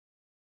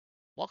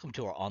Welcome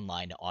to our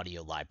online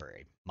audio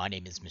library. My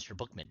name is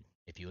MrBookman.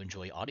 If you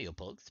enjoy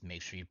audiobooks,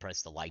 make sure you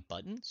press the like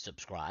button,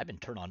 subscribe,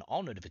 and turn on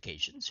all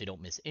notifications so you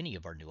don't miss any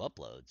of our new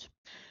uploads.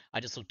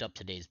 I just looked up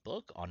today's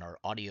book on our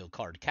audio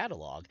card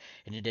catalog,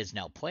 and it is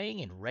now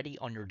playing and ready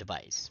on your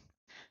device.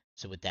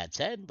 So, with that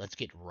said, let's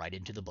get right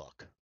into the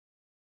book.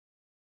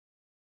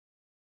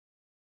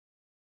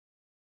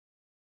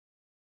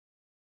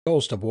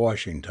 Ghost of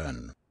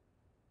Washington.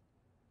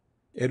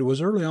 It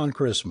was early on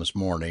Christmas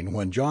morning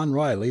when John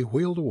Riley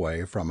wheeled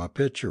away from a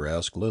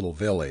picturesque little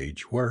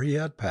village where he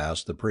had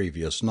passed the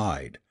previous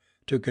night,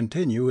 to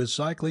continue his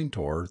cycling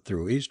tour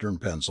through eastern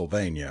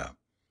Pennsylvania.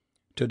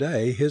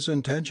 Today his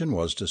intention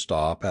was to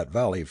stop at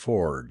Valley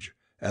Forge,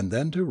 and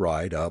then to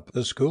ride up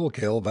the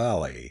Schuylkill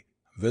Valley,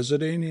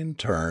 visiting in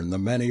turn the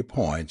many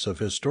points of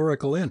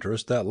historical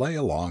interest that lay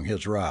along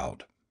his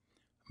route.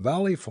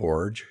 Valley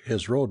Forge,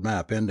 his road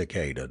map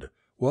indicated,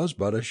 was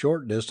but a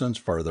short distance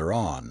further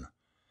on.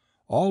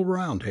 All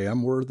round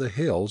him were the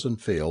hills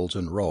and fields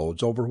and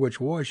roads over which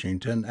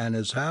Washington and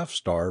his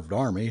half-starved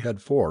army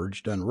had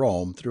forged and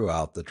roamed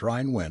throughout the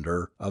trying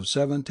winter of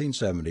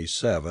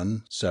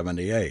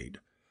 1777-78,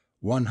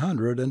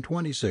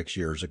 126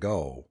 years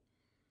ago.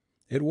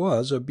 It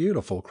was a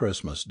beautiful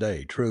Christmas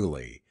day,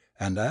 truly,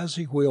 and as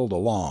he wheeled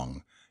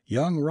along,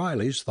 young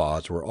Riley's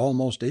thoughts were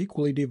almost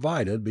equally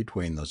divided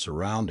between the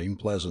surrounding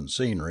pleasant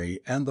scenery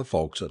and the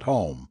folks at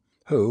home,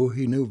 who,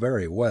 he knew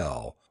very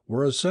well,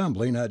 were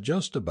assembling at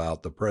just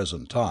about the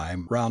present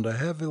time round a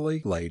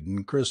heavily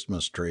laden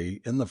Christmas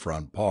tree in the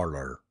front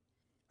parlor.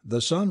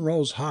 The sun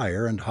rose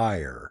higher and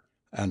higher,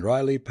 and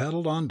Riley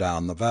pedaled on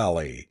down the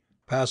valley,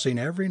 passing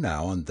every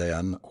now and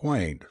then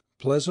quaint,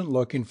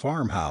 pleasant-looking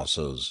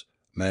farmhouses,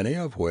 many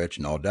of which,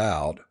 no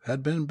doubt,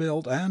 had been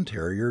built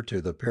anterior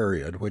to the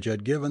period which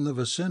had given the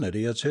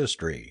vicinity its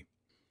history.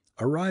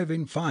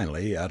 Arriving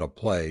finally at a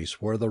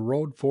place where the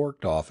road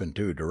forked off in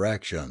two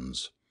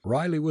directions,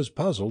 Riley was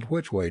puzzled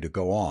which way to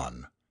go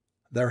on.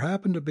 There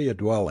happened to be a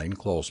dwelling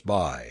close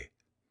by.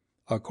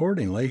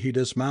 Accordingly he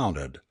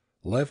dismounted,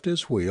 left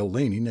his wheel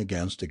leaning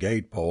against a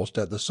gate-post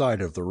at the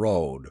side of the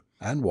road,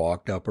 and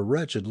walked up a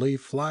wretchedly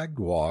flagged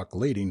walk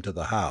leading to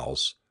the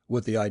house,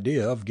 with the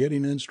idea of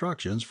getting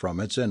instructions from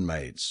its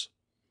inmates.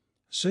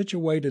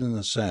 Situated in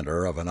the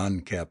center of an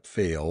unkept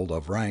field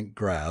of rank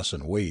grass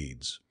and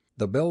weeds,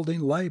 the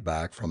building lay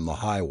back from the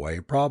highway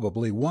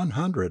probably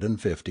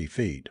 150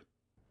 feet.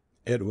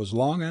 It was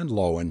long and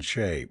low in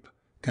shape,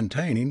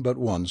 containing but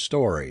one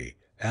story,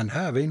 and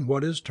having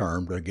what is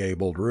termed a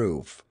gabled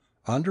roof,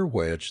 under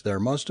which there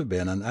must have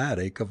been an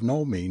attic of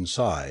no mean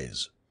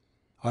size.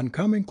 On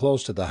coming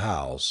close to the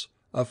house,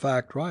 a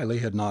fact Riley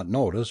had not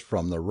noticed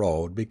from the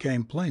road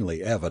became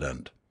plainly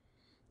evident.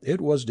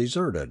 It was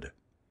deserted.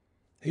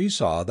 He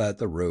saw that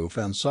the roof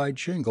and side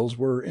shingles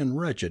were in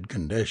wretched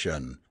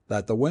condition,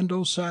 that the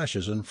window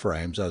sashes and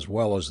frames as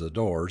well as the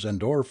doors and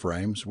door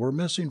frames were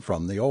missing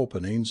from the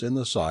openings in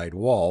the side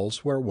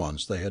walls where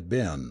once they had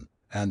been,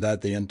 and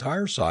that the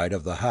entire side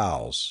of the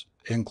house,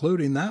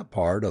 including that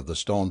part of the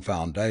stone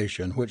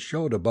foundation which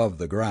showed above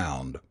the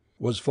ground,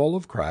 was full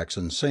of cracks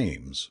and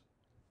seams.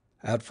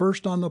 At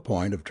first, on the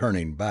point of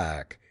turning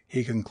back,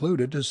 he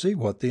concluded to see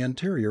what the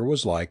interior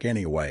was like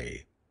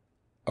anyway.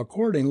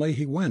 Accordingly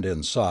he went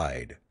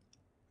inside.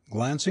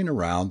 Glancing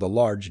around the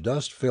large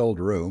dust-filled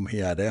room he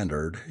had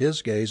entered,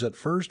 his gaze at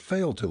first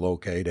failed to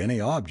locate any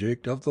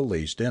object of the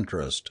least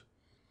interest.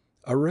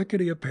 A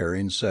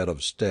rickety-appearing set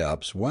of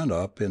steps went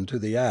up into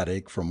the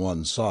attic from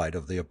one side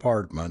of the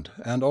apartment,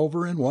 and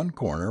over in one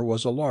corner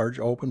was a large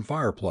open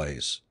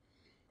fireplace,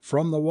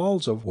 from the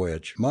walls of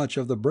which much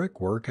of the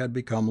brickwork had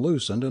become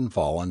loosened and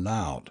fallen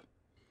out.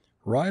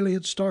 Riley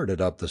had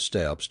started up the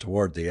steps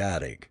toward the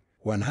attic,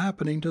 when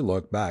happening to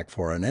look back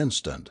for an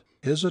instant,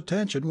 his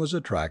attention was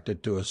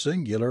attracted to a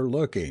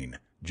singular-looking,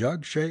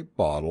 jug-shaped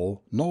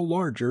bottle no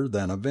larger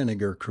than a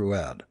vinegar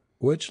cruet,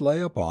 which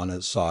lay upon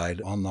its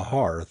side on the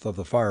hearth of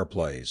the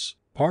fireplace,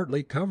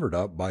 partly covered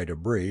up by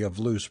debris of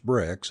loose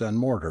bricks and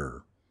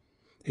mortar.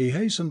 He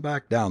hastened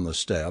back down the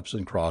steps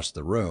and crossed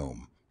the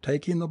room,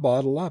 taking the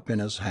bottle up in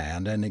his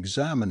hand and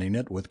examining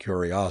it with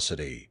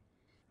curiosity.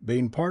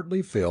 Being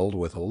partly filled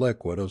with a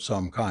liquid of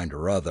some kind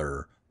or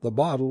other, the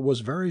bottle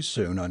was very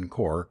soon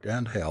uncorked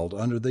and held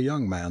under the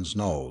young man's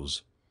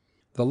nose.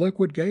 The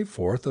liquid gave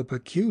forth a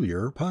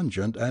peculiar,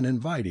 pungent, and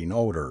inviting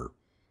odor.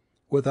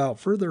 Without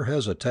further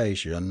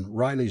hesitation,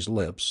 Riley's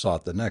lips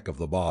sought the neck of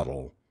the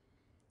bottle.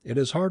 It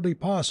is hardly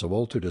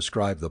possible to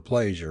describe the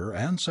pleasure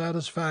and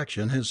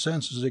satisfaction his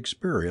senses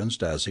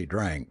experienced as he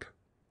drank.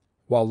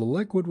 While the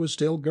liquid was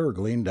still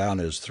gurgling down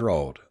his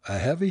throat, a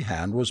heavy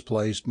hand was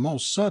placed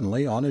most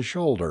suddenly on his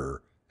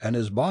shoulder, and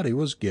his body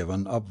was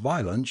given a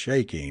violent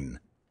shaking.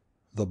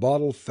 The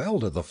bottle fell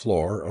to the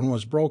floor and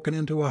was broken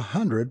into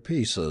 100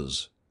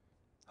 pieces.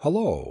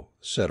 "Hello,"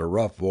 said a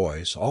rough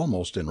voice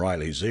almost in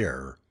Riley's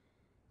ear.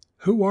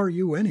 "Who are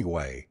you,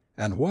 anyway,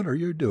 and what are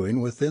you doing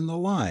within the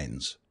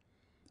lines?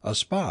 A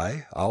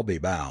spy, I'll be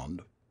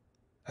bound."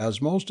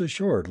 As most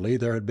assuredly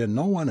there had been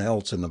no one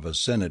else in the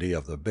vicinity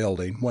of the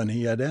building when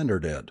he had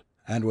entered it,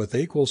 and with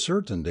equal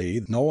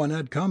certainty no one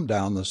had come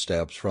down the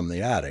steps from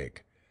the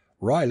attic.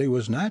 Riley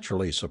was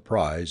naturally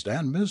surprised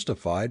and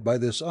mystified by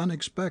this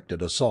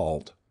unexpected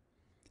assault.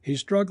 He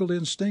struggled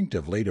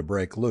instinctively to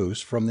break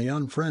loose from the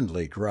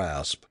unfriendly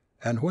grasp,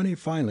 and when he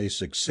finally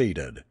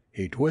succeeded,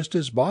 he twisted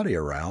his body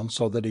around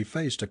so that he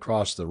faced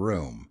across the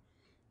room.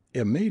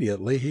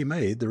 Immediately he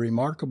made the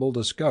remarkable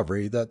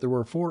discovery that there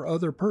were 4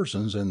 other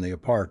persons in the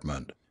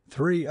apartment,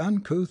 3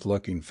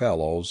 uncouth-looking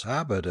fellows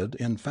habited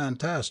in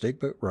fantastic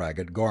but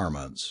ragged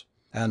garments,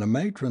 and a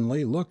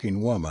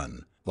matronly-looking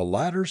woman, the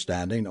latter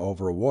standing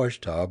over a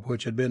wash-tub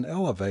which had been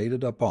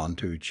elevated upon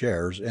 2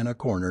 chairs in a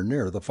corner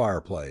near the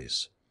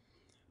fireplace.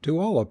 To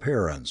all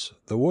appearance,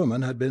 the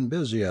woman had been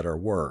busy at her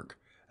work,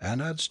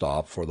 and had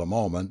stopped for the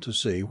moment to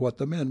see what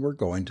the men were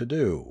going to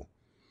do.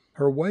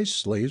 Her waist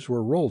sleeves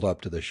were rolled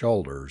up to the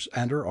shoulders,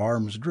 and her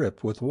arms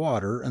dripped with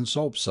water and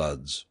soap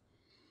suds.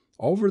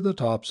 Over the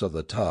tops of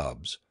the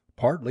tubs,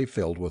 partly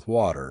filled with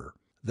water,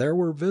 there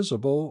were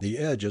visible the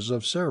edges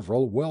of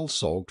several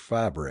well-soaked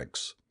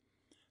fabrics.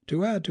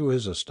 To add to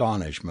his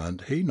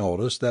astonishment, he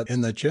noticed that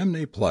in the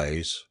chimney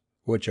place,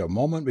 which a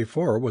moment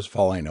before was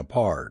falling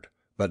apart,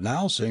 but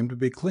now seemed to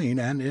be clean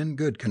and in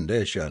good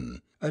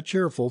condition, a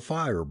cheerful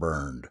fire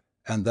burned,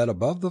 and that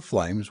above the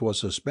flames was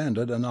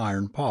suspended an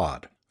iron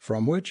pot,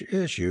 from which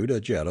issued a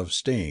jet of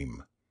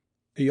steam.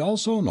 He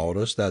also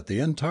noticed that the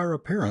entire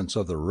appearance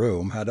of the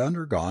room had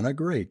undergone a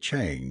great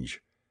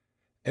change.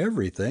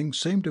 Everything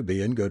seemed to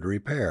be in good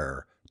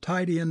repair,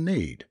 tidy and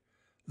neat.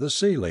 The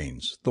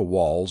ceilings, the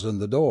walls, and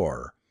the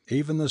door,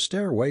 even the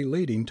stairway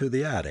leading to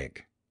the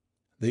attic.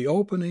 The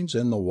openings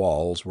in the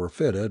walls were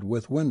fitted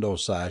with window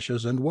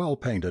sashes and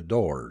well-painted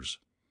doors.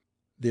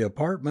 The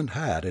apartment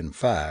had, in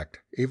fact,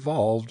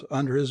 evolved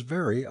under his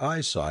very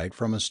eyesight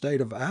from a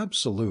state of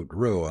absolute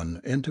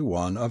ruin into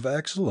one of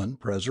excellent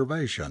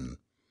preservation.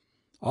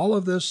 All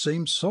of this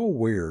seemed so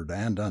weird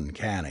and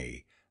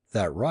uncanny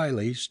that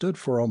Riley stood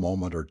for a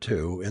moment or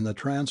two in the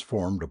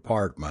transformed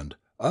apartment,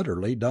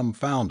 utterly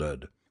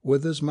dumbfounded,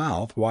 with his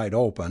mouth wide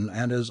open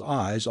and his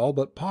eyes all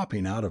but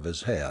popping out of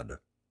his head.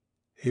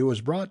 He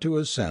was brought to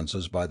his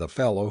senses by the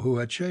fellow who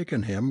had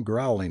shaken him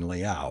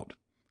growlingly out.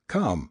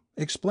 "Come,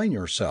 explain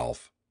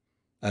yourself."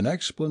 "An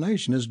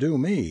explanation is due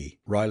me,"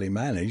 Riley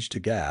managed to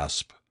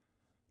gasp.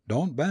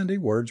 "Don't bandy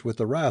words with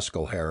the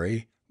rascal,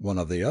 Harry," one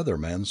of the other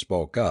men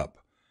spoke up.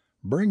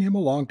 "Bring him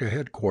along to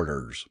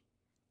headquarters."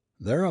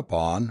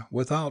 Thereupon,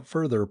 without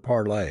further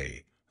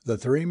parley, the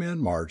 3 men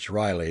marched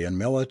Riley in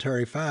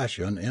military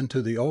fashion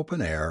into the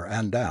open air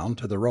and down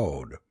to the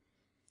road.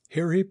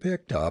 Here he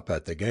picked up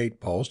at the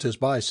gate-post his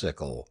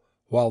bicycle,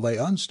 while they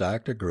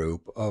unstacked a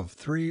group of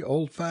 3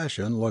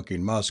 old-fashioned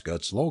looking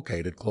muskets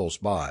located close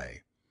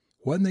by.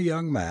 When the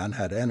young man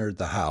had entered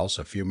the house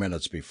a few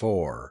minutes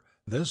before,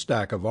 this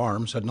stack of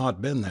arms had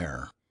not been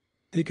there.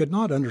 He could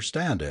not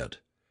understand it.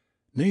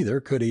 Neither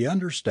could he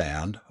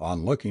understand,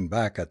 on looking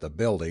back at the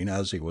building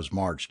as he was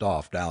marched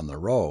off down the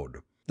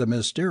road, the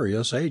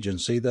mysterious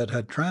agency that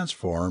had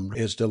transformed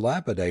its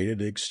dilapidated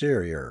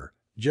exterior,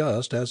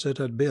 just as it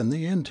had been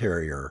the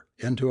interior,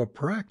 into a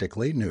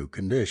practically new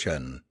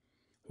condition.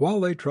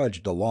 While they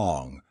trudged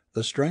along,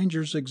 the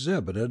strangers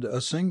exhibited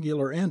a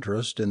singular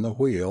interest in the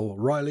wheel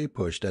Riley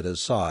pushed at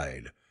his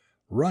side,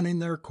 running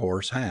their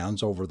coarse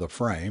hands over the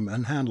frame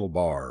and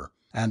handlebar,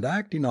 and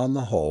acting on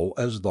the whole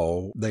as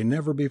though they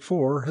never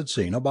before had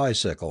seen a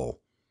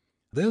bicycle.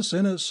 This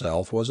in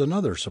itself was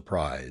another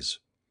surprise.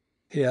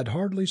 He had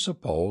hardly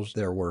supposed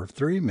there were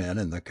 3 men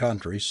in the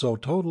country so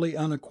totally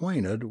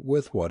unacquainted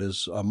with what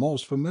is a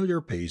most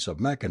familiar piece of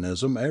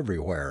mechanism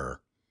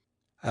everywhere.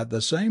 At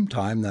the same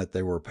time that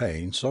they were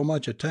paying so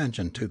much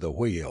attention to the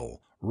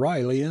wheel,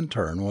 Riley in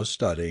turn was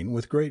studying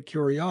with great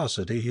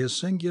curiosity his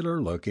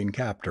singular-looking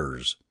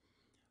captors.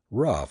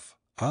 Rough,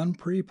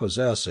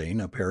 unprepossessing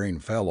appearing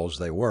fellows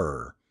they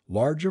were,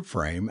 large of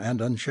frame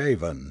and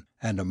unshaven,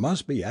 and it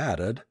must be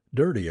added,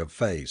 dirty of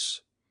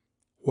face.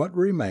 What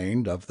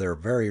remained of their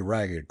very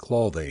ragged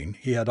clothing,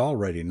 he had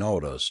already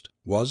noticed,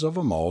 was of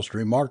a most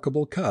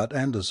remarkable cut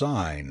and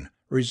design,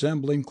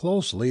 resembling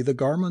closely the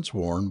garments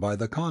worn by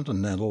the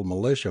Continental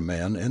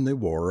militiamen in the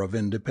War of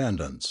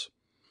Independence.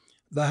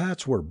 The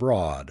hats were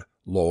broad,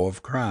 low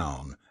of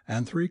crown,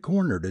 and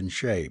 3-cornered in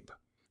shape.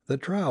 The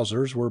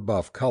trousers were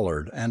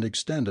buff-colored and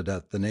extended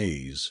at the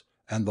knees,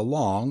 and the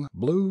long,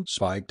 blue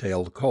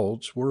spike-tailed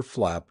coats were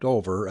flapped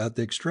over at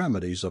the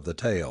extremities of the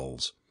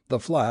tails, the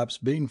flaps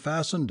being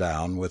fastened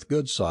down with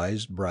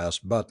good-sized brass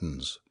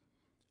buttons.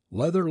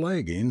 Leather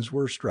leggings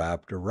were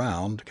strapped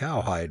around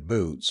cowhide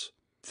boots,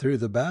 through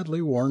the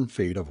badly worn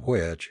feet of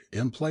which,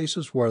 in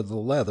places where the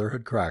leather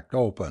had cracked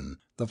open,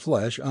 the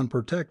flesh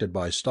unprotected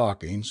by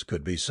stockings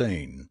could be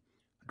seen.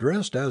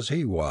 Dressed as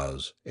he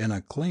was, in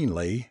a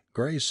cleanly,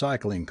 gray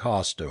cycling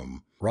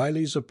costume,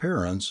 Riley's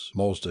appearance,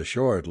 most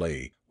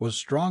assuredly, was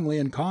strongly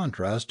in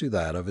contrast to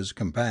that of his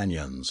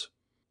companions.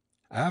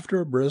 After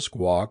a brisk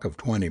walk of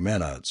 20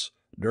 minutes,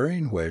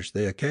 during which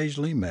they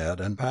occasionally met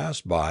and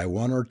passed by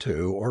 1 or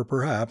 2 or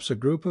perhaps a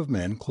group of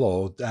men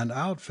clothed and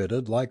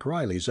outfitted like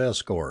Riley's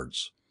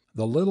escorts,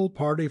 The little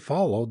party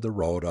followed the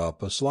road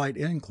up a slight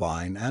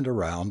incline and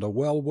around a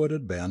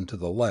well-wooded bend to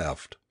the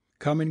left,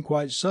 coming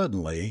quite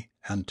suddenly,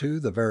 and to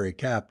the very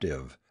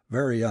captive,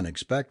 very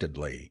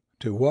unexpectedly,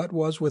 to what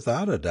was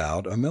without a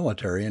doubt a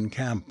military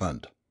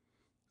encampment.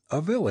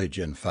 A village,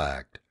 in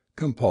fact,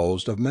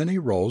 composed of many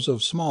rows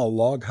of small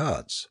log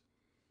huts.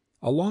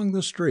 Along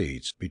the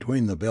streets,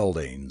 between the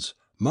buildings,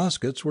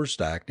 muskets were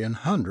stacked in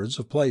hundreds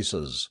of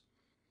places.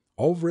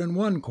 Over in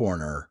one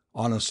corner,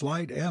 on a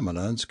slight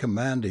eminence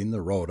commanding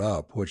the road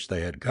up which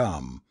they had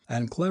come,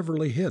 and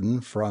cleverly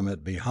hidden from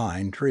it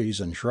behind trees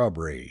and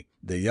shrubbery,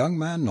 the young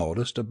man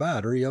noticed a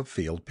battery of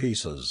field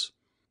pieces.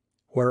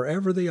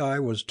 Wherever the eye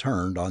was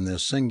turned on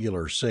this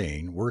singular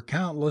scene were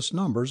countless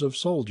numbers of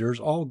soldiers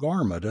all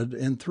garmented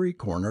in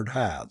three-cornered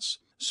hats,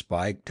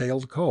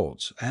 spike-tailed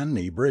coats, and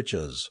knee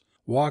breeches,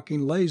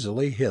 walking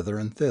lazily hither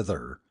and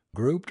thither,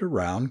 grouped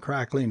around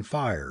crackling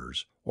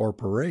fires, or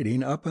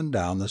parading up and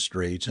down the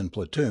streets in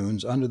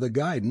platoons under the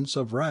guidance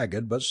of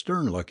ragged but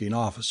stern-looking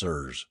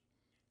officers.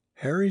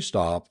 Harry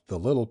stopped the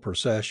little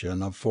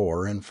procession of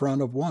four in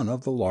front of one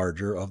of the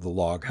larger of the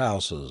log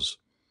houses.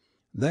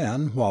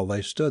 Then, while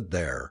they stood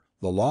there,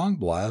 the long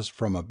blast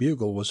from a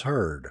bugle was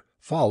heard,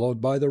 followed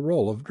by the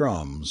roll of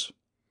drums.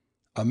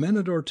 A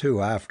minute or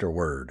two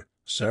afterward,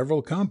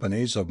 several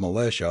companies of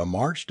militia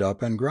marched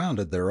up and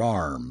grounded their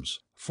arms,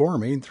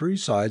 forming three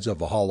sides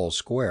of a hollow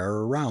square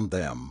around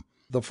them,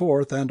 the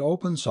fourth and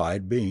open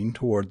side being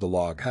toward the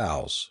log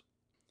house.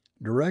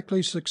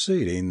 Directly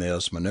succeeding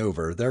this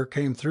maneuver there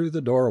came through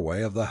the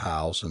doorway of the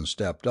house and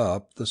stepped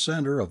up the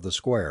center of the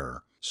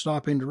square,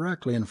 stopping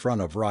directly in front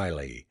of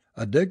Riley,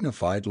 a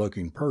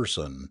dignified-looking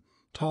person,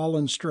 tall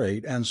and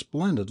straight and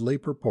splendidly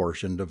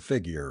proportioned of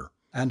figure,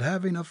 and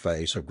having a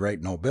face of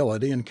great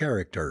nobility and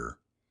character.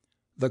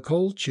 The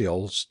cold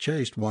chills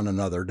chased one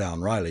another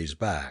down Riley's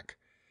back.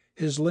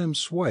 His limbs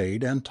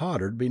swayed and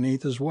tottered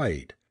beneath his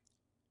weight.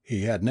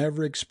 He had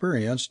never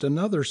experienced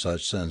another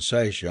such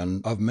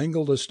sensation of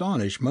mingled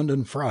astonishment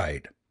and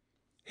fright.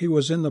 He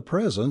was in the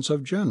presence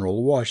of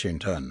General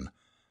Washington,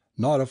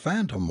 not a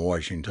phantom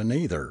Washington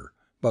either,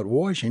 but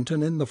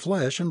Washington in the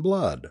flesh and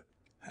blood,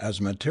 as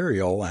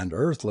material and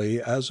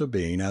earthly as a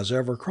being as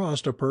ever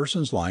crossed a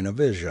person's line of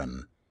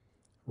vision.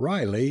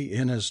 Riley,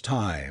 in his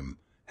time,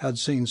 had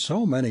seen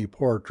so many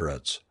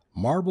portraits,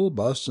 marble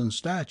busts and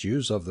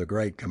statues of the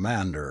great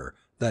commander,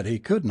 that he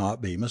could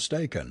not be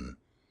mistaken.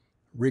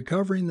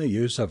 Recovering the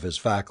use of his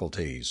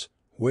faculties,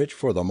 which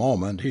for the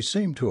moment he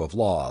seemed to have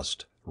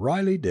lost,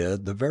 Riley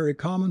did the very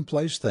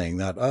commonplace thing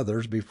that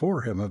others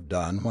before him have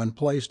done when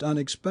placed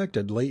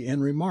unexpectedly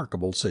in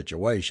remarkable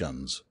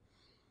situations.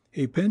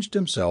 He pinched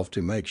himself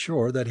to make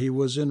sure that he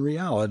was in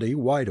reality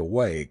wide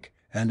awake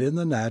and in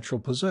the natural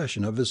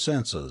possession of his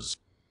senses.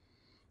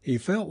 He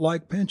felt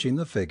like pinching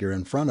the figure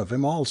in front of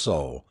him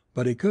also,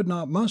 but he could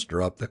not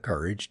muster up the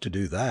courage to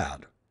do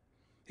that.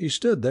 He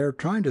stood there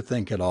trying to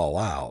think it all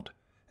out,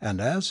 and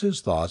as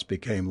his thoughts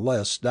became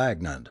less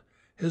stagnant,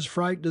 his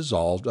fright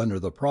dissolved under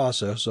the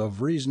process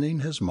of reasoning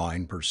his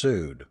mind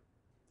pursued.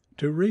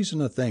 To reason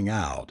a thing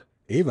out,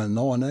 even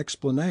though an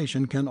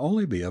explanation can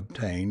only be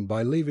obtained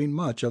by leaving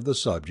much of the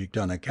subject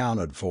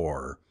unaccounted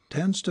for,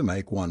 tends to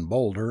make one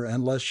bolder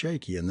and less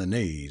shaky in the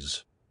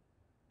knees.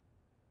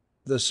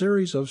 The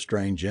series of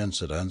strange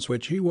incidents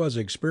which he was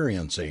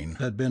experiencing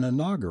had been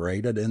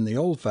inaugurated in the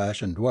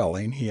old-fashioned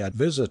dwelling he had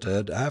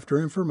visited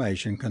after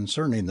information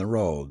concerning the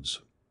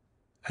roads,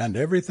 and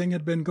everything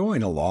had been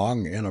going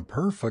along in a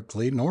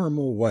perfectly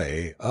normal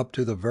way up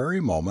to the very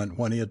moment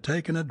when he had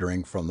taken a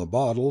drink from the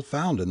bottle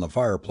found in the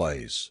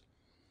fireplace.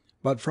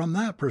 But from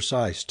that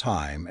precise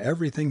time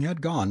everything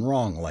had gone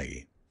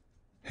wrongly.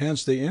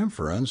 Hence the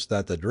inference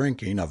that the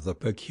drinking of the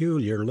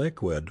peculiar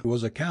liquid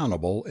was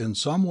accountable in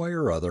some way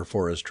or other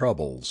for his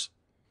troubles.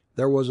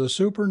 There was a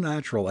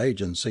supernatural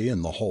agency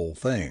in the whole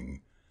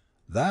thing.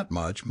 That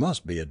much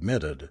must be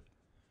admitted.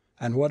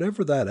 And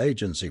whatever that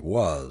agency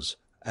was,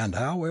 and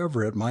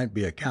however it might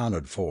be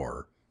accounted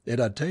for, it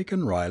had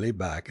taken Riley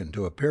back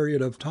into a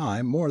period of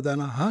time more than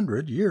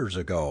 100 years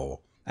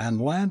ago,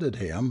 and landed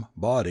him,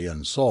 body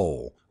and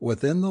soul,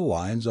 within the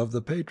lines of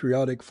the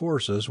patriotic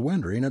forces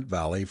wintering at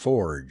Valley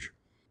Forge.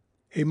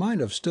 He might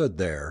have stood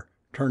there,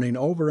 turning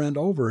over and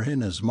over in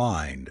his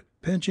mind,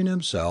 pinching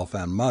himself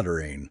and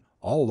muttering,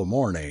 all the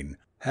morning,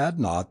 had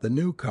not the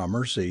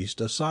newcomer ceased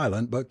a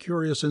silent but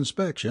curious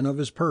inspection of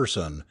his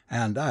person,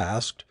 and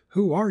asked,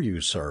 "Who are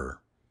you, sir?"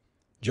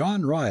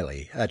 "John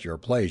Riley, at your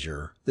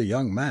pleasure," the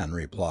young man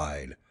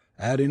replied,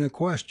 adding a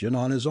question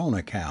on his own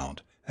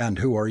account, "And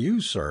who are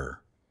you, sir?"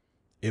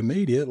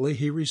 Immediately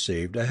he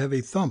received a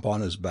heavy thump on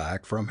his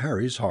back from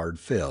Harry's hard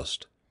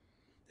fist.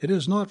 "It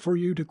is not for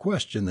you to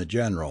question the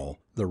general,"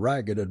 the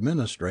ragged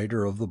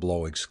administrator of the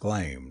blow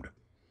exclaimed.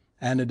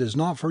 "And it is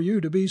not for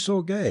you to be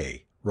so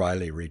gay,"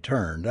 Riley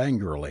returned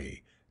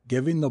angrily,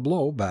 giving the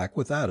blow back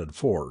with added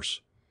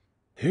force.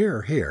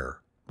 "Here,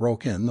 here,"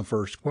 broke in the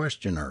first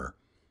questioner.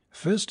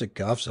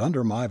 "Fisticuffs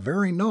under my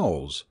very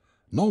nose.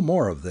 No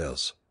more of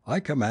this. I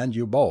command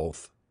you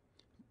both."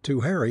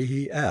 To Harry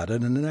he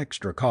added an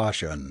extra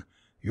caution.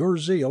 Your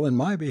zeal in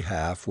my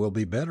behalf will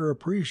be better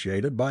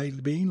appreciated by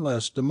being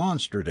less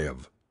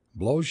demonstrative.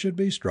 Blows should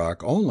be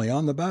struck only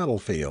on the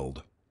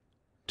battlefield."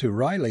 To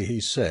Riley he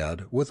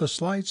said, with a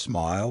slight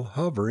smile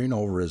hovering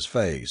over his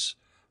face,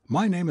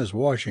 "My name is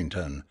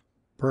Washington.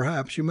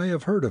 Perhaps you may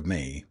have heard of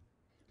me."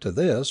 To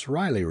this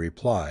Riley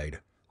replied,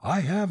 "I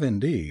have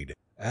indeed,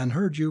 and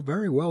heard you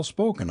very well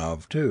spoken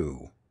of,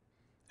 too."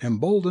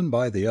 Emboldened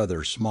by the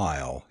other's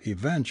smile, he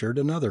ventured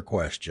another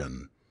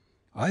question.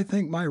 "I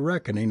think my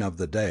reckoning of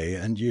the day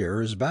and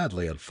year is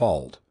badly at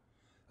fault.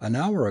 An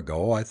hour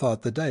ago I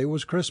thought the day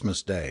was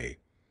Christmas Day.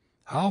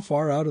 How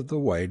far out of the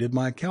way did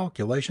my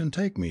calculation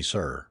take me,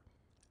 sir?"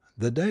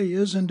 "The day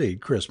is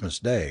indeed Christmas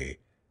Day,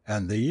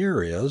 and the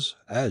year is,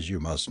 as you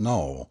must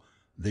know,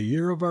 the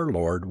year of our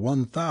Lord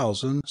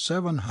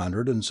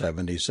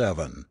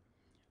 1777.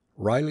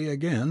 Riley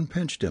again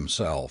pinched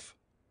himself.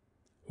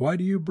 "Why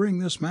do you bring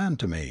this man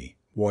to me?"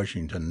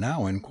 Washington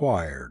now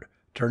inquired,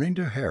 turning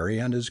to Harry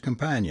and his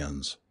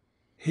companions.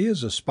 "He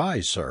is a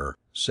spy, sir,"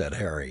 said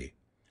Harry.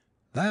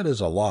 "That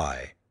is a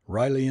lie,"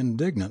 Riley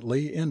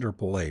indignantly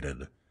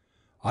interpolated.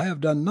 "I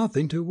have done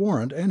nothing to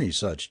warrant any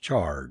such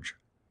charge.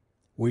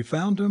 We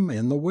found him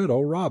in the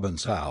widow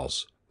Robin's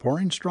house,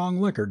 pouring strong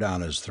liquor down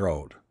his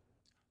throat.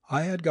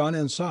 I had gone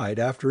inside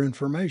after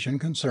information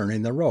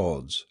concerning the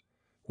roads."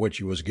 "Which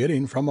he was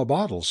getting from a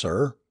bottle,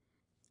 sir."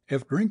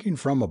 "If drinking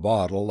from a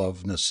bottle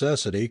of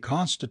necessity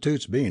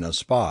constitutes being a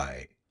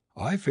spy,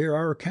 I fear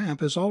our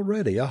camp is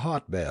already a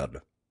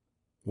hotbed,"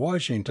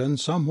 Washington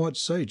somewhat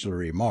sagely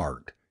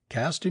remarked,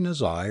 casting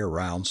his eye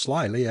around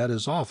slyly at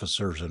his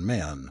officers and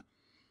men.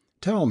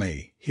 "Tell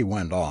me," he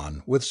went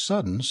on, with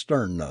sudden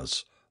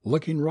sternness,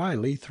 looking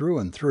Riley through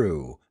and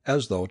through,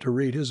 as though to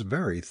read his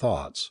very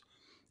thoughts,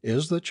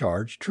 "is the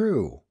charge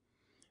true?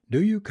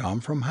 Do you come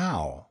from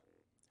Howe?"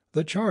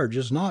 "The charge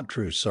is not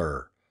true,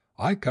 sir.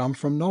 I come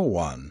from no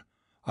one.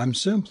 I'm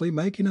simply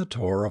making a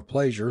tour of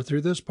pleasure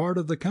through this part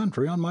of the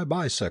country on my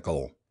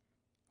bicycle."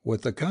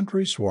 With the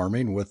country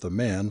swarming with the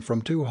men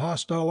from two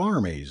hostile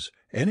armies,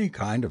 any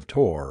kind of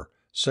tour,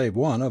 save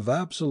one of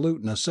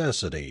absolute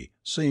necessity,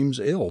 seems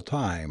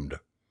ill-timed.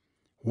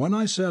 "When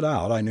I set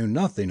out I knew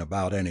nothing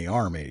about any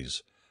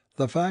armies.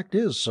 The fact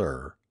is,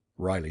 sir,"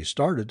 Riley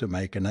started to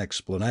make an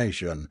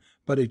explanation,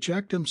 but he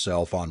checked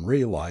himself on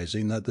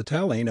realizing that the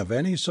telling of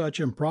any such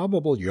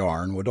improbable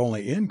yarn would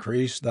only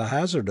increase the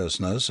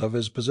hazardousness of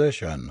his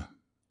position.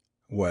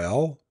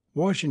 "Well?"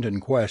 Washington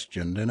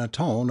questioned in a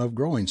tone of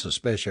growing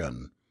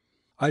suspicion.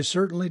 "I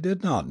certainly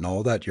did not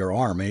know that your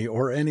army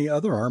or any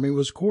other army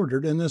was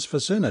quartered in this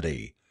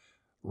vicinity."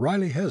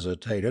 Riley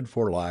hesitated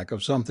for lack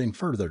of something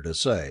further to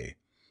say.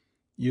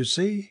 "You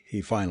see,"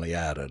 he finally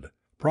added,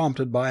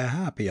 prompted by a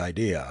happy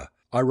idea,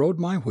 "I rode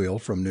my wheel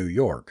from New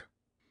York."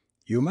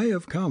 "You may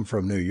have come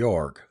from New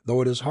York,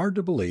 though it is hard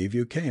to believe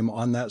you came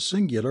on that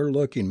singular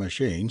looking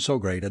machine so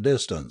great a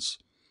distance.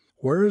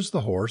 Where is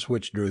the horse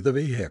which drew the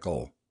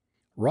vehicle?"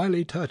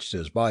 Riley touched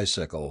his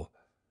bicycle.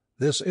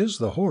 "This is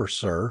the horse,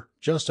 sir,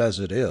 just as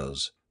it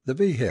is the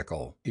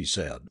vehicle," he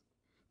said.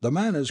 "The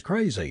man is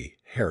crazy!"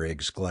 Harry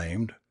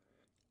exclaimed.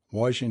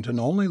 Washington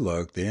only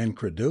looked the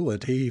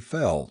incredulity he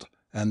felt,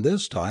 and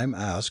this time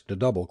asked a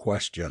double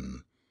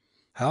question.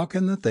 "How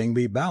can the thing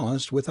be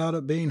balanced without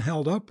it being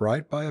held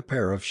upright by a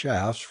pair of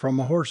shafts from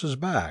a horse's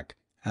back,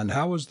 and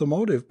how is the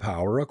motive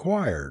power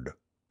acquired?"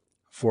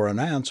 For an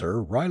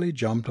answer Riley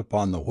jumped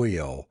upon the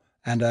wheel,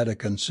 and at a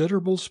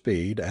considerable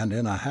speed and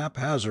in a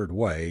haphazard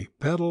way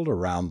pedaled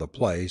around the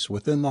place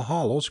within the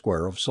hollow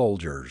square of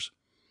soldiers.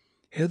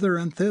 Hither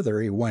and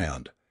thither he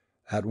went,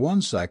 at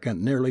one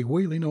second nearly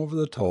wheeling over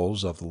the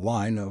toes of the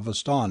line of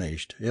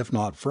astonished, if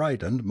not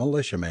frightened,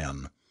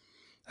 militiamen,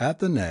 at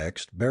the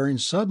next bearing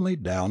suddenly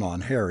down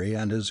on Harry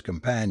and his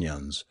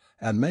companions,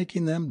 and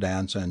making them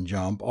dance and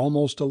jump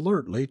almost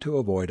alertly to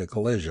avoid a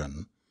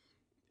collision.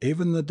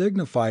 Even the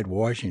dignified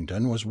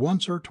Washington was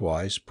once or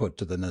twice put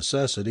to the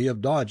necessity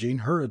of dodging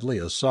hurriedly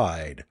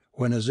aside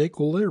when his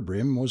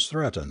equilibrium was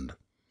threatened.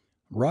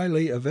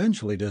 Riley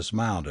eventually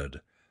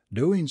dismounted,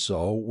 doing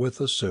so with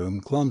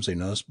assumed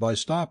clumsiness by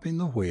stopping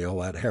the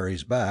wheel at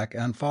Harry's back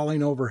and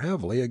falling over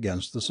heavily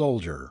against the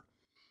soldier.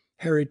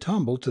 Harry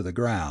tumbled to the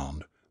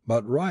ground,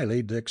 but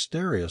Riley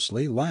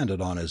dexterously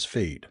landed on his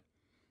feet.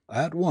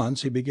 At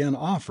once he began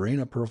offering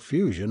a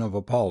profusion of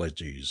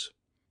apologies.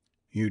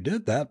 "You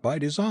did that by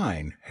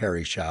design,"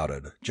 Harry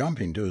shouted,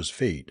 jumping to his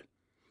feet.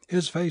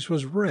 His face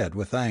was red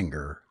with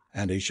anger,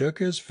 and he shook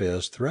his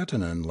fist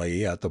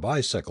threateningly at the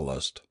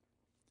bicyclist.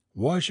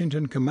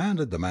 Washington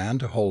commanded the man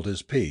to hold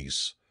his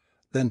peace.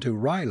 Then to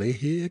Riley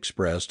he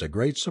expressed a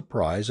great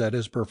surprise at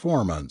his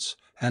performance,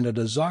 and a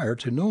desire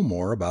to know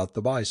more about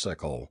the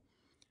bicycle.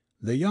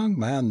 The young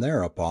man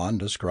thereupon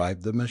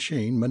described the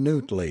machine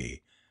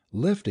minutely,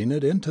 lifting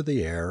it into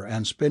the air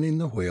and spinning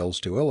the wheels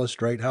to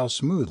illustrate how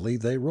smoothly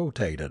they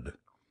rotated.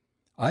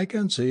 "I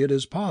can see it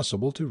is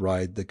possible to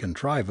ride the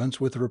contrivance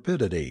with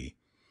rapidity.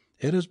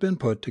 It has been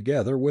put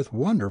together with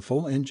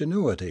wonderful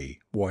ingenuity,"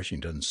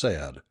 Washington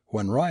said,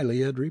 when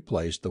Riley had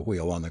replaced the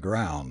wheel on the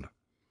ground.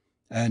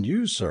 "And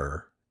you,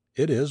 sir,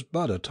 it is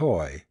but a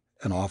toy,"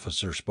 an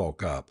officer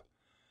spoke up.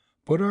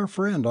 "Put our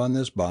friend on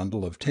this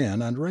bundle of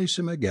tin and race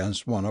him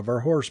against one of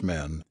our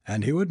horsemen,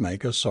 and he would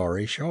make a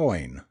sorry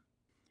showing."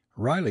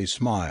 Riley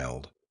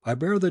smiled. "I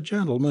bear the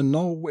gentleman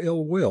no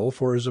ill will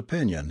for his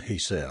opinion," he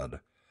said.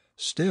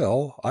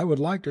 "Still, I would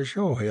like to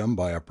show him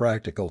by a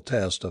practical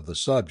test of the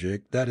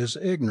subject that his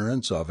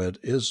ignorance of it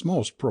is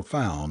most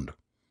profound."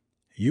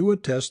 "You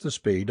would test the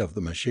speed of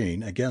the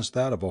machine against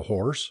that of a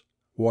horse?"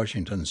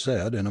 Washington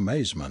said in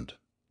amazement.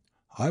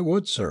 "I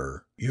would,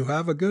 sir. You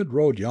have a good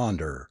road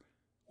yonder.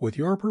 With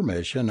your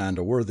permission and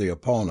a worthy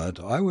opponent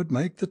I would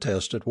make the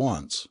test at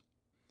once."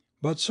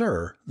 "But,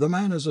 sir, the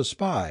man is a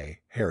spy,"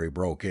 Harry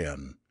broke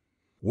in.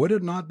 "Would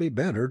it not be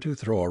better to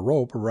throw a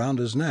rope around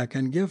his neck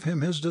and give him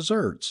his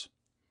deserts?"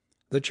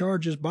 "The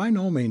charge is by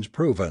no means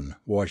proven,"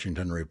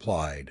 Washington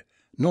replied,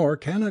 "nor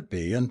can it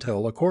be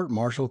until a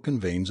court-martial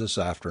convenes this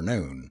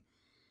afternoon.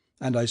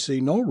 And I see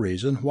no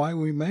reason why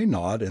we may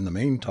not in the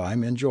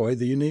meantime enjoy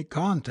the unique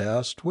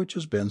contest which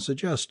has been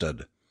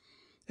suggested.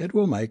 It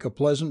will make a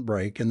pleasant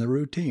break in the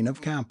routine of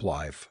camp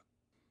life."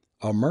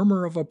 A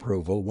murmur of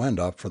approval went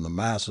up from the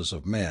masses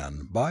of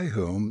men by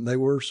whom they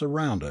were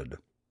surrounded.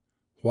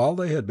 While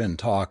they had been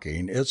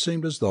talking, it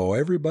seemed as though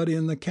everybody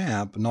in the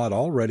camp not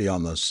already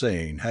on the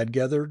scene had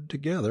gathered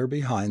together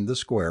behind the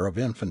square of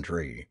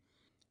infantry.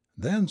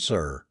 "Then,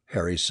 sir,"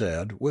 Harry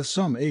said, with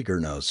some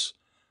eagerness,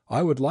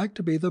 "I would like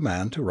to be the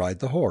man to ride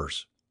the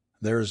horse.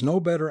 There is no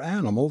better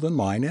animal than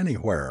mine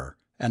anywhere,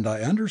 and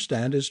I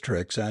understand his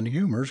tricks and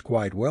humors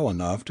quite well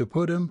enough to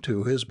put him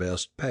to his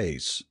best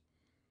pace."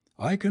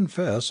 "I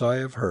confess I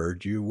have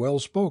heard you well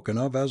spoken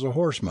of as a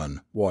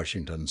horseman,"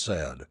 Washington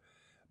said.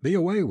 "Be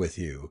away with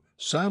you.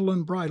 Saddle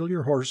and bridle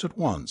your horse at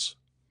once."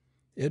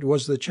 It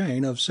was the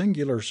chain of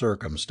singular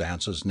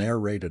circumstances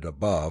narrated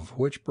above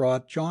which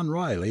brought John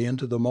Riley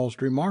into the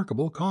most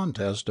remarkable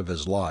contest of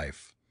his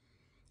life.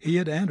 He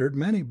had entered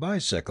many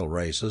bicycle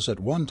races at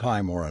one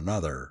time or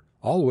another,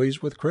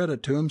 always with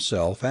credit to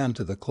himself and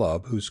to the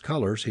club whose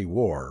colors he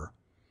wore,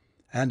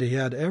 and he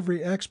had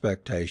every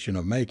expectation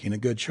of making a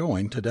good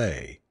showing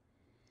today.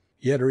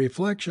 Yet a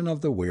reflection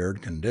of the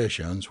weird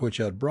conditions which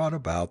had brought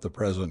about the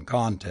present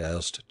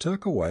contest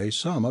took away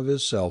some of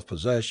his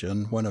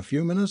self-possession when a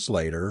few minutes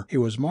later he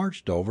was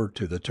marched over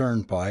to the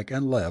turnpike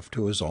and left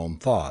to his own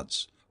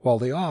thoughts, while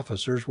the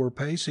officers were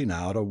pacing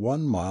out a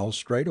 1-mile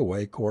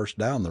straightaway course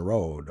down the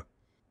road.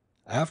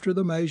 After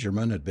the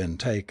measurement had been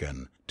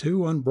taken,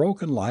 2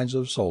 unbroken lines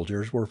of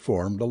soldiers were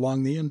formed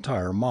along the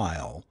entire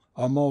mile,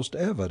 a most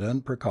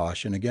evident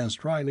precaution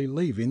against Riley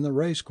leaving the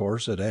race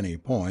course at any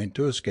point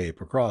to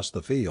escape across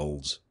the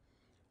fields.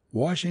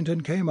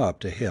 Washington came up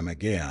to him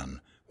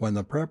again, when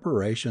the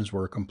preparations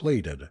were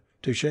completed,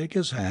 to shake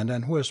his hand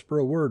and whisper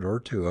a word or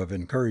two of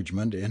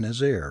encouragement in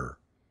his ear.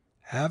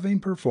 Having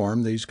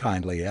performed these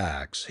kindly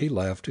acts, he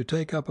left to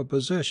take up a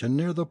position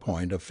near the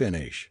point of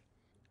finish.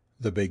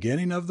 The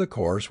beginning of the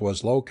course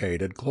was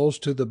located close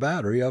to the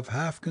battery of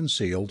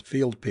half-concealed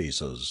field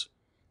pieces.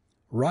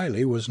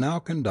 Riley was now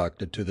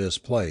conducted to this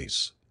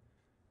place.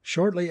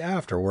 Shortly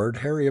afterward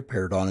Harry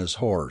appeared on his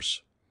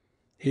horse.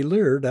 He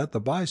leered at the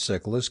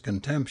bicyclist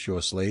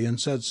contemptuously and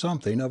said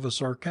something of a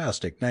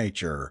sarcastic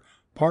nature,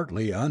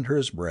 partly under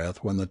his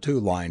breath when the two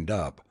lined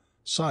up,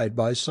 side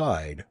by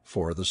side,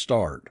 for the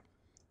start.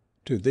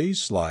 To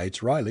these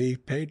slights Riley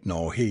paid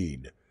no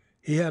heed.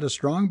 He had a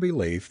strong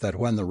belief that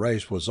when the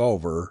race was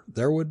over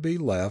there would be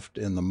left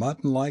in the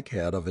mutton-like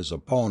head of his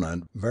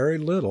opponent very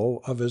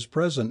little of his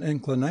present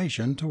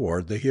inclination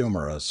toward the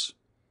humorous.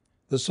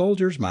 The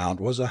soldier's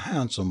mount was a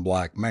handsome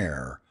black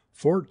mare,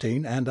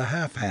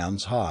 14½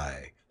 hands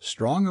high,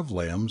 strong of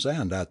limbs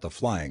and at the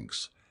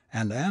flanks,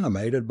 and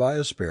animated by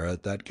a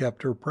spirit that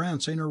kept her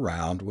prancing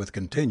around with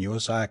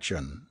continuous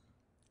action.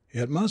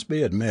 It must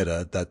be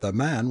admitted that the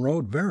man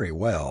rode very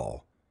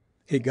well.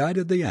 He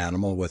guided the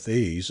animal with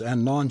ease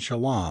and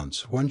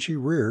nonchalance when she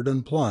reared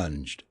and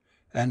plunged,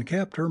 and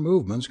kept her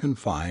movements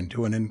confined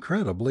to an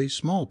incredibly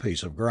small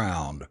piece of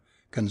ground,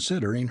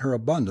 considering her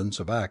abundance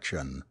of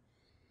action.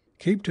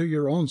 "Keep to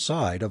your own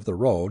side of the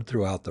road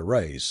throughout the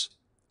race.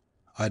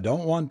 I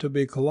don't want to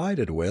be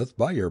collided with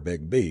by your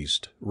big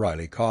beast,"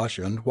 Riley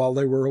cautioned while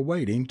they were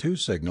awaiting 2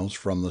 signals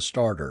from the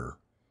starter.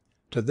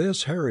 To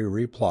this Harry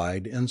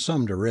replied in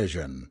some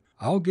derision,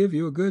 "I'll give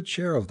you a good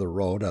share of the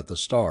road at the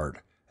start,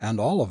 and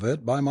all of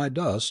it by my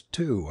dust,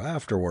 too,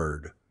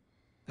 afterward."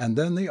 And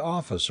then the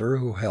officer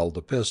who held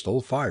the pistol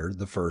fired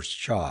the first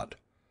shot.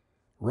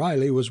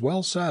 Riley was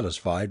well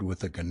satisfied with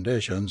the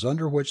conditions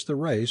under which the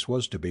race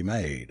was to be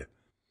made.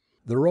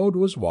 The road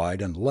was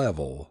wide and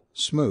level,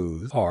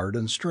 smooth, hard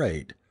and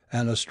straight,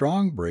 and a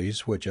strong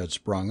breeze which had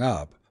sprung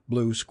up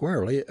blew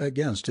squarely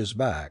against his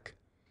back.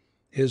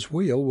 His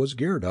wheel was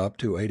geared up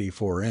to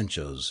 84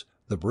 inches.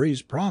 The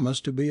breeze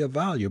promised to be a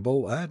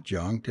valuable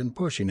adjunct in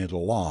pushing it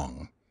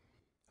along.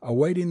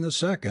 Awaiting the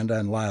second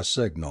and last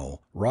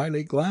signal,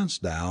 Riley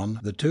glanced down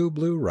the 2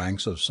 blue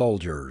ranks of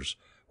soldiers,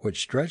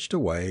 which stretched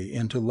away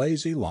into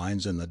lazy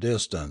lines in the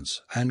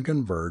distance and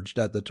converged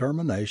at the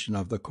termination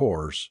of the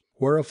course,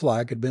 where a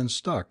flag had been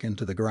stuck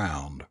into the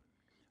ground.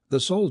 The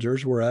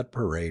soldiers were at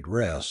parade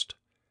rest.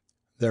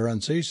 their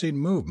unceasing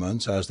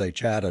movements as they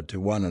chatted to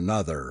one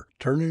another,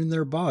 turning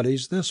their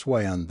bodies this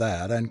way and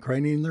that and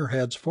craning their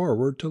heads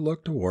forward to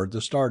look toward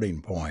the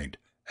starting point,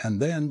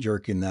 and then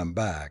jerking them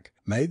back,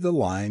 made the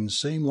lines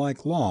seem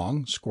like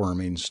long,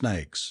 squirming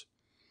snakes.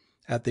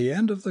 At the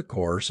end of the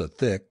course a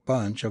thick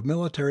bunch of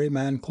military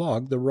men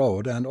clogged the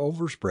road and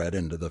overspread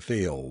into the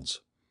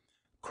fields.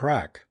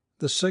 Crack!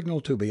 The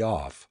signal to be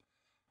off.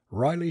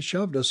 Riley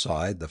shoved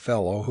aside the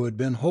fellow who had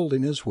been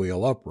holding his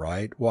wheel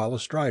upright while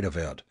astride of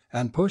it,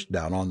 and pushed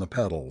down on the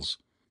pedals.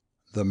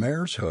 The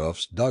mare's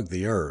hoofs dug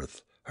the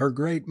earth, her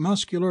great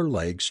muscular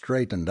legs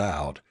straightened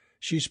out,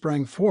 she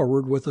sprang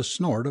forward with a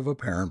snort of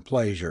apparent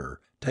pleasure,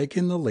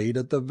 taking the lead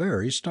at the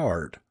very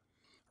start.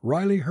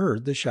 Riley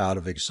heard the shout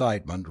of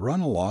excitement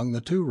run along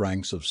the two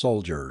ranks of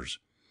soldiers.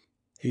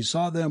 He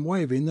saw them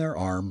waving their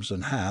arms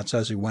and hats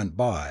as he went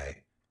by.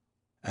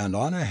 And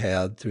on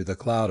ahead through the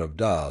cloud of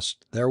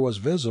dust there was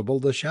visible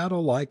the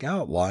shadow-like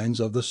outlines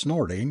of the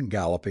snorting,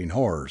 galloping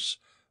horse,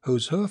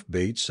 whose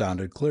hoof-beats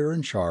sounded clear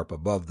and sharp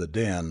above the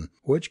din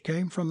which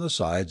came from the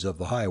sides of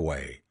the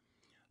highway.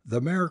 The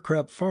mare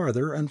crept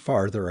farther and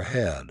farther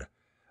ahead.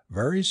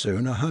 Very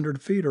soon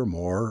 100 feet or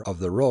more of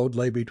the road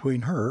lay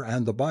between her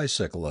and the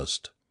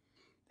bicyclist.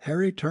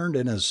 Harry turned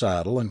in his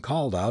saddle and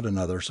called out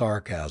another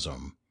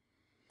sarcasm.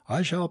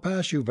 "I shall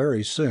pass you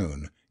very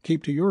soon.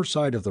 Keep to your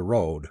side of the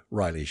road,"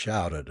 Riley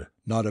shouted,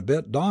 not a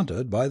bit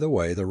daunted by the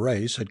way the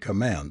race had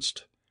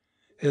commenced.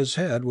 His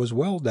head was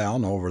well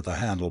down over the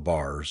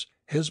handlebars,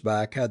 his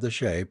back had the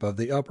shape of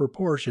the upper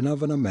portion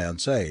of an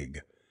immense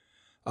egg.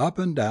 Up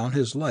and down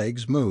his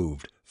legs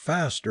moved,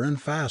 faster and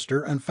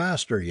faster and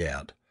faster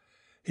yet.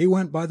 He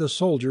went by the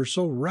soldiers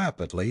so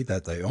rapidly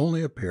that they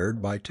only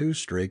appeared by two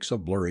streaks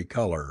of blurry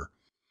color.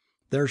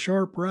 Their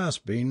sharp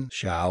rasping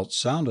shouts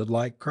sounded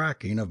like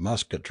cracking of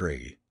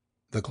musketry.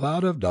 The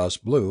cloud of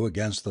dust blew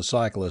against the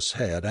cyclist's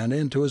head and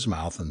into his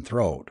mouth and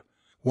throat.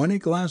 When he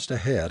glanced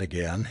ahead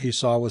again he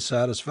saw with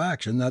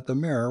satisfaction that the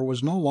mare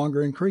was no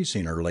longer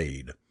increasing her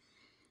lead.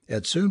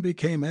 It soon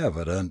became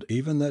evident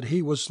even that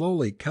he was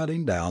slowly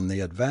cutting down the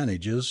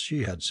advantages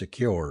she had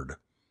secured.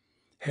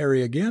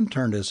 Harry again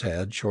turned his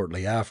head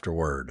shortly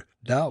afterward,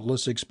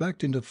 doubtless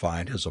expecting to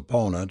find his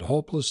opponent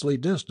hopelessly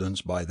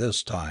distanced by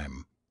this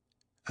time.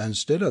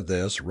 Instead of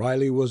this,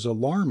 Riley was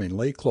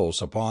alarmingly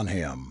close upon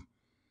him.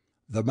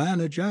 The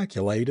man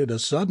ejaculated a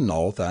sudden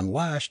oath and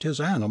lashed his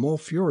animal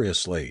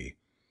furiously.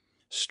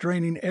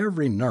 Straining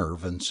every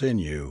nerve and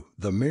sinew,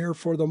 the mare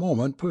for the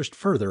moment pushed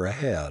further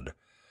ahead.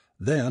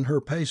 Then her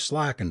pace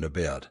slackened a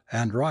bit,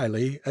 and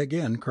Riley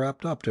again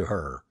crept up to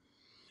her.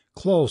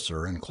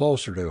 Closer and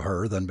closer to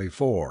her than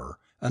before,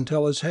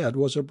 until his head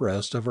was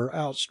abreast of her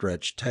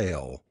outstretched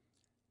tail.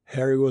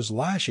 Harry was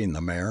lashing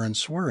the mare and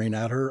swearing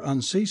at her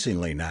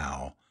unceasingly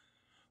now.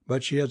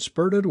 But she had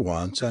spurted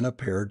once and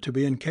appeared to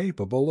be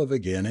incapable of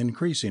again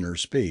increasing her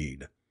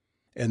speed.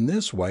 In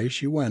this way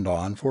she went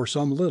on for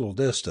some little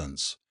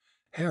distance,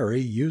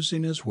 Harry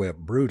using his whip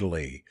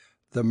brutally,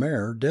 the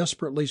mare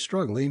desperately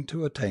struggling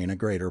to attain a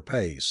greater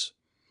pace.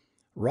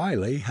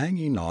 Riley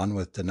hanging on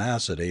with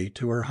tenacity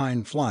to her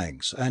hind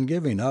flanks and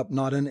giving up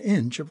not an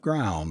inch of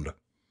ground.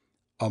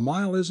 A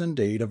mile is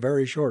indeed a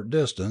very short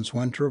distance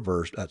when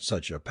traversed at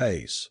such a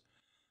pace.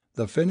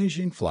 The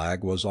finishing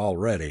flag was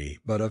already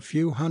but a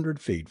few 100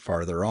 feet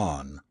farther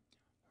on.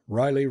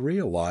 Riley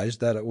realized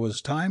that it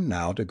was time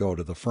now to go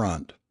to the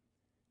front.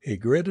 He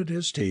gritted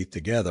his teeth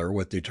together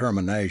with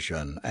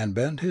determination and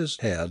bent his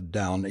head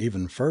down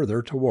even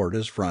further toward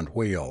his front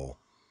wheel.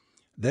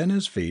 Then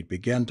his feet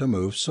began to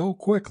move so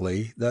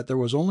quickly that there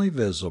was only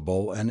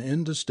visible an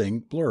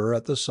indistinct blur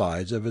at the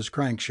sides of his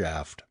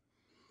crankshaft.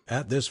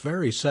 At this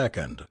very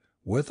second,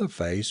 with a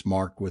face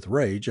marked with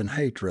rage and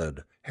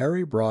hatred,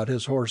 Harry brought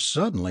his horse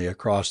suddenly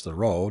across the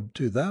road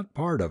to that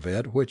part of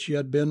it which he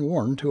had been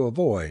warned to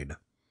avoid.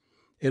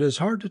 It is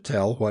hard to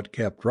tell what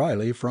kept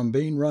Riley from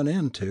being run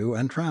into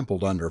and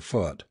trampled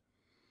underfoot.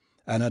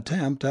 An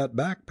attempt at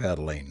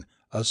backpedaling,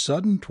 a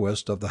sudden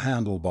twist of the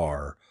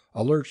handlebar,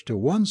 a lurch to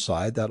one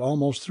side that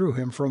almost threw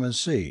him from his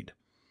seat.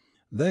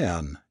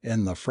 Then,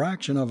 in the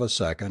fraction of a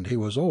second he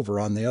was over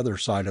on the other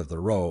side of the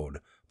road,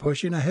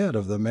 pushing ahead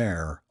of the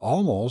mare,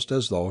 almost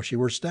as though she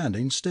were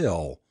standing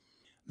still.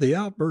 The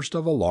outburst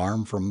of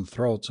alarm from the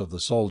throats of the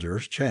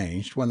soldiers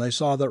changed when they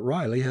saw that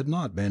Riley had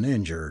not been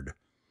injured.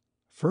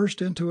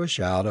 First into a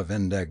shout of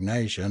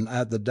indignation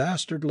at the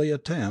dastardly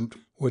attempt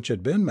which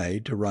had been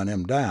made to run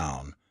him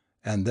down,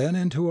 and then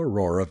into a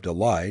roar of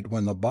delight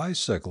when the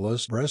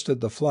bicyclist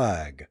breasted the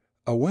flag,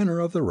 a winner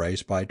of the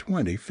race by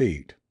 20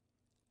 feet.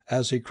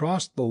 As he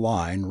crossed the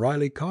line,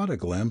 Riley caught a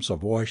glimpse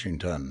of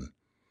Washington.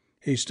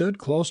 He stood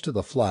close to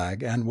the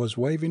flag and was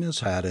waving his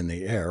hat in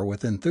the air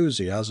with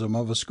enthusiasm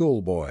of a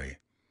schoolboy.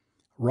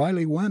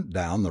 Riley went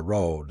down the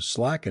road,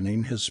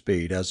 slackening his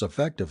speed as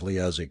effectively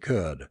as he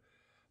could.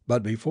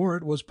 But before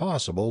it was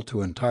possible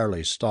to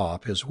entirely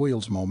stop his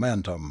wheel's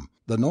momentum,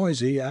 the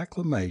noisy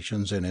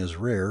acclamations in his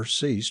rear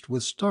ceased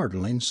with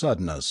startling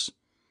suddenness.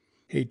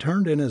 He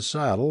turned in his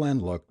saddle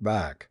and looked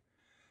back.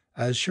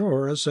 As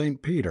sure as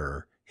St.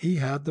 Peter, he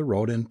had the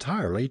road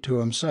entirely to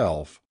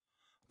himself.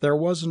 There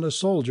wasn't a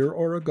soldier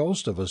or a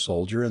ghost of a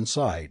soldier in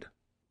sight.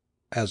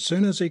 As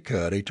soon as he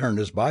could he turned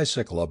his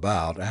bicycle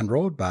about and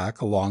rode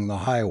back along the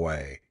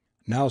highway,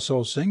 now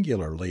so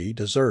singularly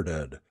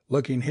deserted,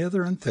 looking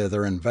hither and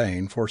thither in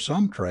vain for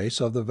some trace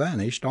of the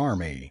vanished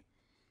army.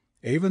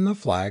 Even the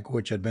flag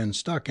which had been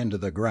stuck into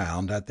the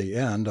ground at the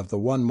end of the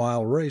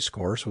 1-mile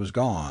race-course was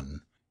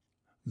gone.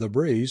 The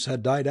breeze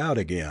had died out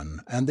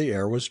again, and the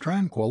air was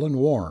tranquil and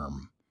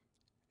warm.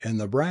 In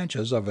the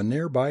branches of a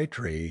nearby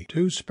tree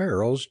 2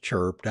 sparrows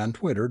chirped and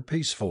twittered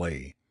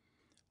peacefully.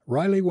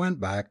 Riley went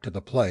back to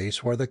the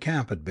place where the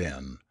camp had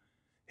been.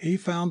 He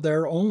found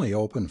there only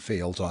open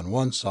fields on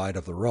one side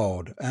of the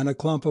road and a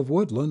clump of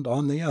woodland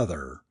on the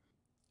other.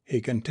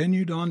 He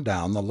continued on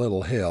down the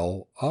little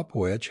hill up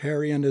which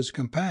Harry and his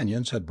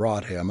companions had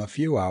brought him a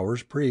few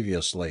hours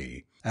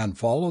previously, and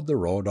followed the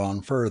road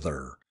on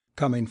further,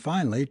 coming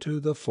finally to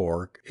the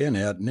fork in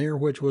it near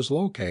which was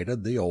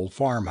located the old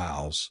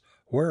farmhouse,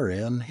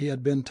 wherein he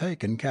had been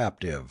taken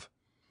captive.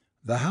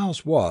 The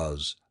house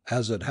was,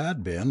 as it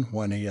had been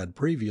when he had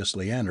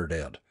previously entered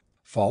it,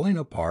 falling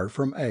apart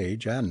from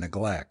age and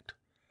neglect.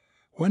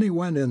 When he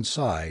went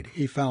inside,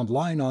 he found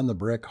lying on the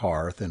brick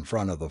hearth in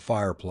front of the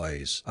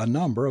fireplace a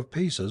number of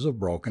pieces of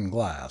broken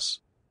glass.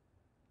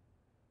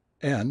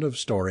 End of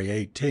story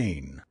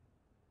 18.